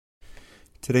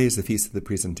Today is the Feast of the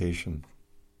Presentation.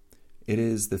 It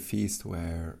is the feast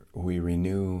where we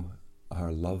renew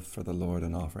our love for the Lord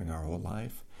and offering our whole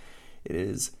life. It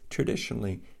is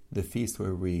traditionally the feast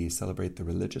where we celebrate the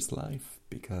religious life,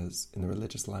 because in the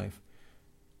religious life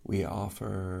we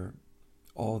offer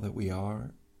all that we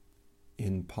are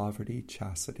in poverty,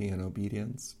 chastity, and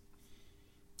obedience.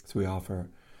 So we offer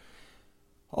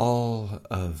all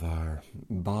of our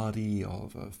body, all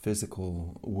of our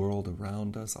physical world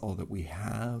around us, all that we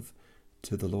have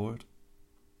to the Lord.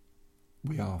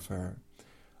 We offer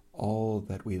all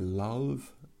that we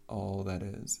love, all that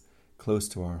is close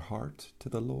to our heart to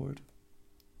the Lord.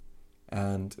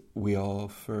 And we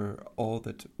offer all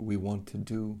that we want to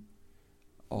do,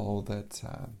 all that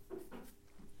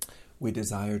we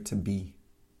desire to be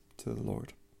to the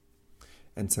Lord.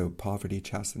 And so poverty,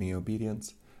 chastity,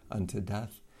 obedience unto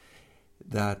death,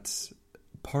 that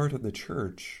part of the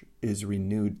church is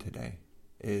renewed today.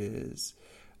 It is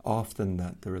often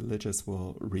that the religious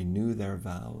will renew their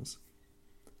vows.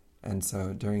 And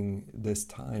so during this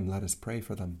time, let us pray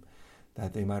for them,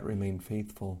 that they might remain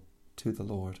faithful to the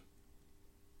Lord.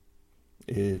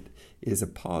 It is a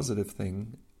positive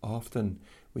thing. Often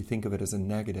we think of it as a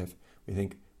negative. We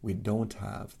think we don't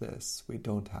have this, we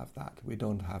don't have that, we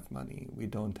don't have money, we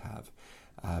don't have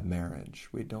marriage,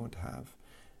 we don't have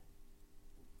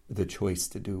the choice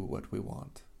to do what we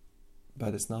want.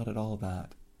 But it's not at all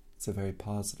that. It's a very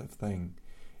positive thing.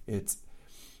 It's,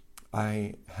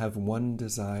 I have one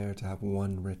desire to have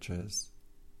one riches.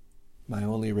 My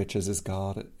only riches is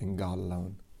God and God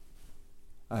alone.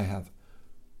 I have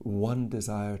one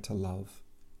desire to love,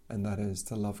 and that is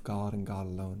to love God and God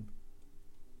alone.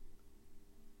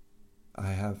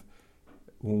 I have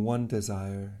one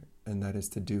desire, and that is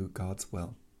to do God's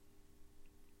will.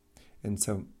 And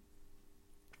so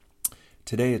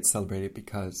today it's celebrated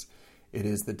because it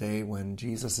is the day when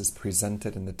Jesus is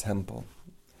presented in the temple,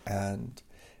 and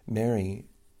Mary,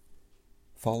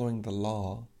 following the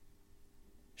law,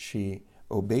 she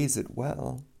obeys it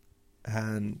well,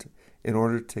 and in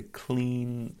order to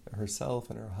clean herself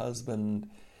and her husband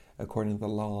according to the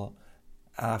law,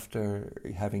 after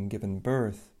having given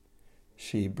birth,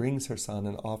 she brings her son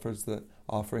and offers the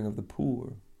offering of the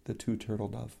poor, the 2 turtle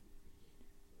dove.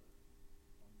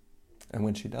 And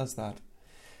when she does that,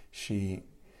 she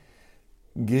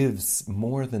gives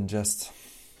more than just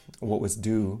what was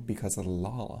due because of the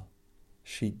law.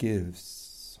 She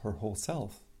gives her whole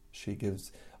self. She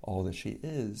gives all that she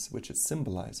is, which it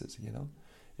symbolizes,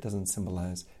 It doesn't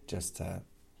symbolize just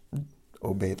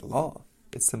obey the law.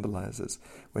 It symbolizes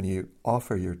when you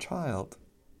offer your child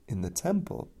in the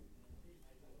temple,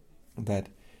 that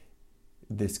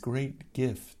this great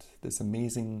gift, this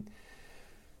amazing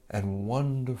and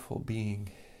wonderful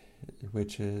being,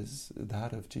 which is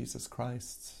that of Jesus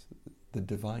Christ, the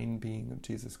divine being of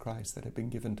Jesus Christ that had been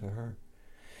given to her,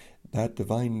 that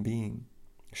divine being,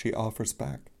 she offers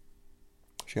back.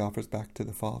 She offers back to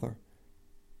the Father.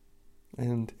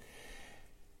 And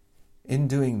in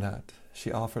doing that, she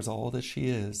offers all that she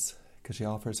is, because she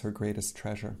offers her greatest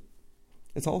treasure.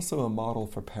 It's also a model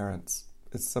for parents.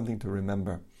 It's something to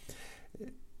remember.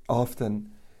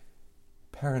 Often,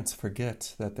 parents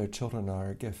forget that their children are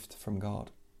a gift from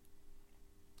God.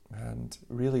 And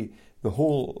really, the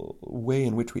whole way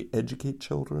in which we educate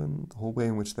children, the whole way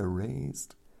in which they're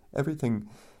raised, everything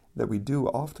that we do,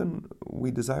 often we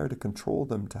desire to control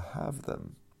them, to have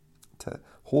them, to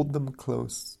hold them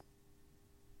close.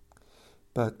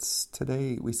 But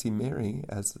today we see Mary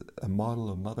as a model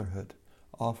of motherhood,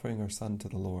 offering her son to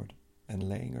the Lord and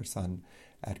laying her son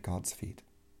at God's feet.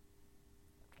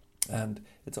 And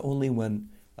it's only when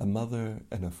a mother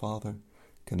and a father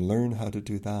can learn how to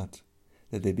do that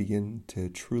they begin to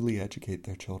truly educate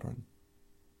their children.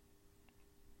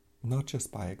 Not just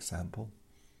by example,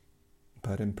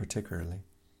 but in particularly.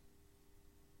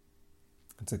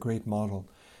 It's a great model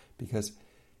because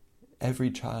every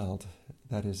child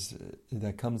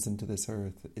that comes into this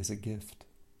earth is a gift.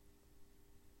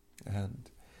 And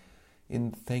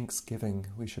in thanksgiving,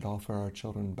 we should offer our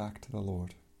children back to the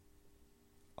Lord.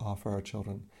 Offer our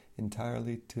children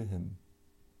entirely to Him.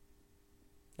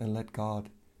 And let God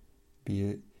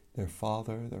be their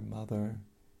father, their mother,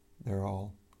 their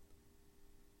all.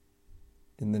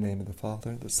 In the name of the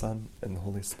Father, the Son, and the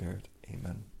Holy Spirit.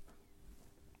 Amen.